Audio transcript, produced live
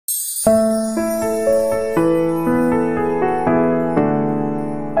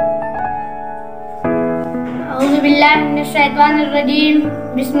A'udzubillahiminash-shaytanir-rajeem.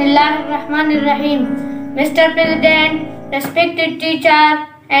 Bismillahir-rahmanir-rahim. Mr. President, respected teacher,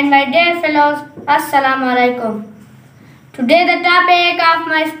 and my dear fellows, Assalamu alaikum. Today the topic of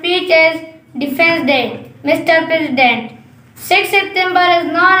my speech is Defense Day. Mr. President, 6 September is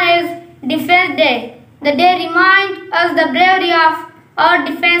known as Defense Day. The day reminds us the bravery of our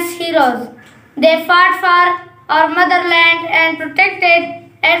defense heroes. They fought for our motherland and protected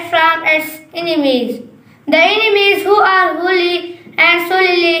it from its enemies. The enemies who are wholly and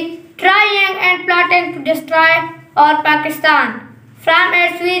solely trying and plotting to destroy our Pakistan from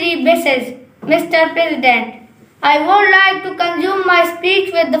its very bases. Mr. President, I would like to consume my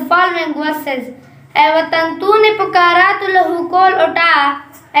speech with the following verses. ऐ वतन तूने पुकारा तो लहू कोल उठा,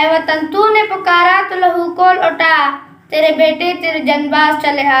 ऐ वतन तूने पुकारा तो लहू कोल उठा, तेरे बेटे तेरे जनबाज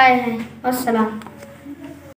चले आए हैं। अस्सलाम।